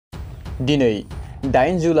दिनै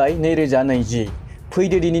 8 जुलाइ 2020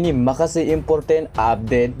 फैदो दिनैनि माखासे important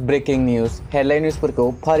update breaking news headline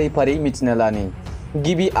निउजफोरखौ फारि फारि मिथिना लानि।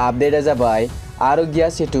 गिबि आपडेटआ जाबाय आरोग्य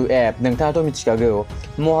सेतु एप। नोंथाङाथ' मिथिखागौ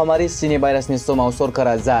महामारी सिनि भाइरासनि समाव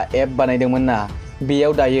सरकारा जा एप बानायदोंमोन ना,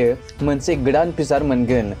 बेयाव दायो मोनसे गोदान फिचार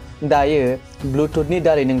मोनगोन। दायो ब्लुटुथनि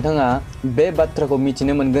दारै नोंथाङा बे बाथ्राखौ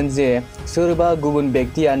मिथिनो मोनगोन जे सोरबा गुबुन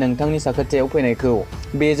व्यक्तिया नोंथांनि साखाथियाव फैनायखौ।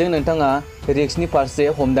 बेजों नोंथाङा रिस्कनि फारसे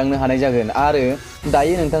हमदांनो हानाय जागोन आरो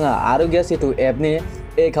दायो नोंथाङा आरोग्य सेतु एपनि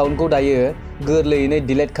एकाउन्टखौ दायो गोरलैयैनो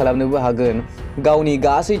डिलीट खालामनोबो हागोन। गावनि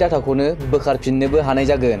गासै डाटाखौनो बोखारफिननोबो हानाय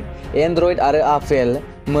जागोन। एन्ड्रइड आरो आपेल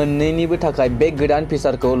मोन्नैनिबो थाखाय बे गोदान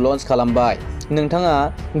फिचारखौ लन्च खालामबाय। नोंथाङा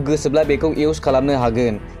गोसोब्ला बेखौ इउज खालामनो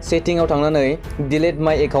हागोन। सेटिंआव थांनानै डिलीट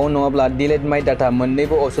माय एकाउन्ट नङाब्ला डिलीट माय डाटा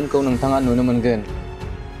मोन्नैबो अपसनखौ नोंथाङा नुनो मोनगोन।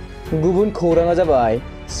 गुबुन खौराङा जाबाय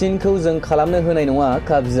चीनखौ जों खालामनो होनाय नङा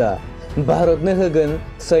काबजा, भारतनो होगोन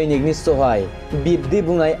सैनिकनि सहाय, बिब्दि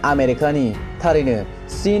बुंनाय आमेरिकानि। थारैनो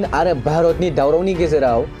चीन आरो भारतनि दावरावनि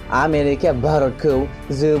गेजेराव आमेरिकाया भारतखौ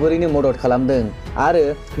जोबोरैनो मदद खालामदों आरो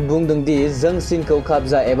बुंदों दि जों चीनखौ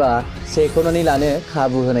काबजा एबा सेख'नानै लानो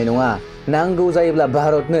खाबु होनाय नङा। नांगौ जायोब्ला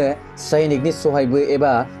भारतनो सैनिकनि सहायबो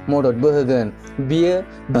एबा मददबो होगोन। बियो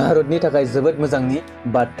भारतनि थाखाय जोबोद मोजांनि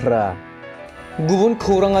बाथ्रा। गुबुन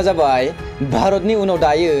खौराङा जाबाय भारतनि उनाव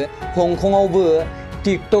दायो हंकंआवबो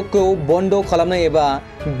टिकटकखौ बन्द खालामनो एबा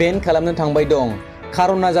बेन खालामनो थांबाय दं।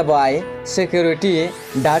 खारना जाबाय सिकिउरिटि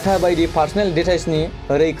डाटा बायदि पार्सनेल डिटेल्सनि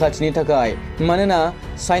रैखाथिनि थाखाय। मानोना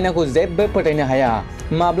चाइनाखौ जेबो फोथायनो हाया,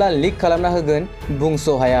 माब्ला लिक खालामना होगोन बुंस'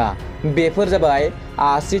 हाया। बेफोर जाबाय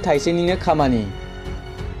आसि थाइसेनिनो खामानि।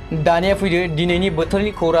 दानिया फैदो दिनैनि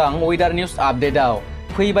बोथोरनि खौरां वेदार निउज आपडेटआव।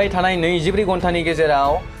 फैबाय थानाय 24 घन्टानि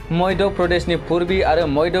गेजेराव मध्य प्रदेशनि पुर्बि आरो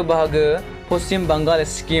मध्य बाहागो, पश्चिम बंगाल,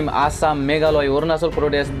 सिक्किम, आसाम, मेघालय, अरुणाचल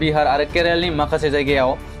प्रदेश, बिहार आरो केरेलनि माखासे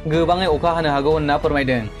जायगायाव गोबाङै अखा हानो हागौ होनना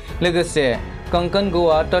फोरमायदों। लोगोसे कंकण,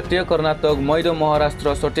 गोवा, तटीय कर्नाटक, मध्य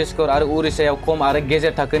महाराष्ट्र, छत्तीसगढ़ आरो उड़िष्यायाव खम आरो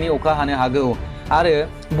गेजेर थाखोनि अखा हानो हागौ आरो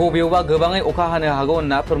बबेयावबा गोबाङै अखा हानो हागौ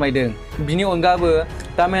होनना फोरमायदों। बिनि अनगाबो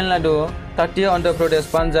तामिलनाडु, तटीय अन्ध्र प्रदेश,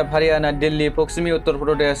 पान्जाब, हारियाना, दिल्ली, पश्चिमी उत्तर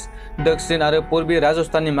प्रदेश, दक्षिण आरो पुर्बि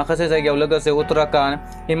राजस्थाननि माखासे जायगायाव, लोगोसे उत्तराखन्ड,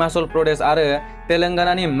 हिमाचल प्रदेश आरो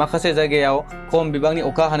तेलेंगानानि माखासे जायगायाव खम बिबांनि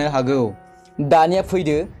अखा हानो हागौ। दानिया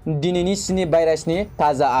फैदो दिनैनि सिनि भाइरासनि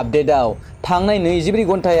ताजा आपडेटआव। थांनाय 24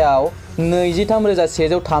 घन्टायाव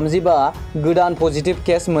 23,135 गोदान पजिटिभ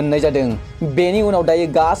केस मोननाय जादों। बेनि उनाव दायो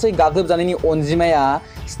गासै गाग्लोबजानायनि अनजिमाया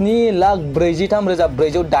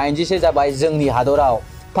 7,43,481 जाबाय। जोंनि हादराव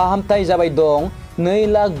फाहामथाय जाबाय दं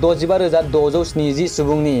 2,65,670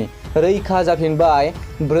 सुबुंनि। रैखा जाफिनबाय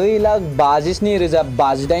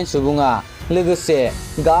 4,57,058 सुबुङा। लोगोसे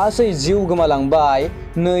गासै जिउ गोमालांबाय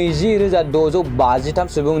 20,653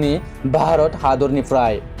 सुबुंनि भारत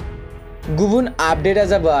हादरनिफ्राय। गुबुन आपडेटआ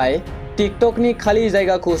जाबाय टिकटकनि खालि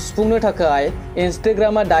जायगाखौ सुफुंनो थाखाय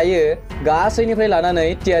इन्स्टाग्रामआ दायो गासैनिफ्राय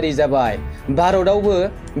लानानै थियारि जाबाय। भारतआवबो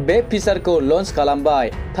बे फिचारखौ लन्च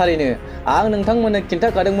खालामबाय। थारैनो आं नोंथांमोननो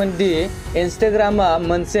खिन्थाखादोंमोन दि इन्स्टाग्रामआ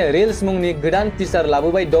मोनसे रिल्स मुंनि गोदान फिचार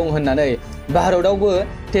लाबोबाय दं होननानै। भारतआवबो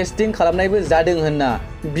टेस्टिं खालामनायबो जादों होनना।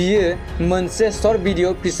 बियो मोनसे सर्ट भिडिअ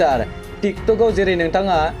फिचार। टिकटकआव जेरै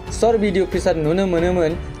नोंथाङा सर्ट भिडिअ फिचार नुनो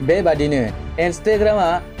मोनोमोन, बेबादिनो इन्स्टाग्रामआ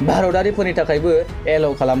भारतारिफोरनि थाखायबो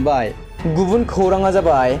एलाउ खालामबाय। गुबुन खौराङा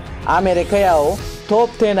जाबाय आमेरिकायाव टप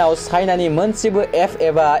 10आव चाइनानि मोनसेबो एप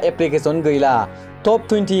एबा एप्लिकेसन गैला। टप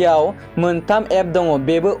 20आव मोनथाम एप दङ,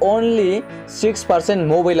 बेबो अनलि 6%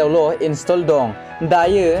 मबाइलावल' इनस्टल दं।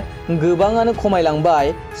 दायो गोबाङानो खमायलांबाय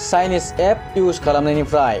चाइनिज एप इउज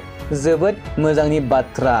खालामनायनिफ्राय। जोबोद मोजांनि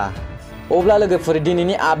बाथ्रा। अब्ला लोगोफोर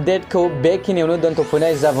दिनैनि आपडेटखौ बेखिनियावनो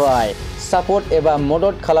दोनथ'फैनाय जाबाय। सापर्ट एबा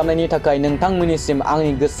मदद खालामनायनि थाखाय नोंथांमोननिसिम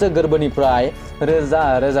आंनि गोसो गोरबोनिफ्राय रोजा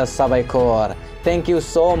रोजा साबायखर। थेंक इउ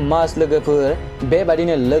स' माच लोगोफोर।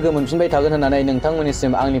 बेबादिनो लोगो मोनफिनबाय थागोन होननानै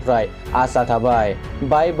नोंथांमोननिसिम आंनिफ्राय आसा थाबाय।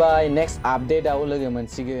 बाय बाय। नेक्स्ट आपडेटआव लोगो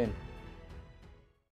मोनसिगोन।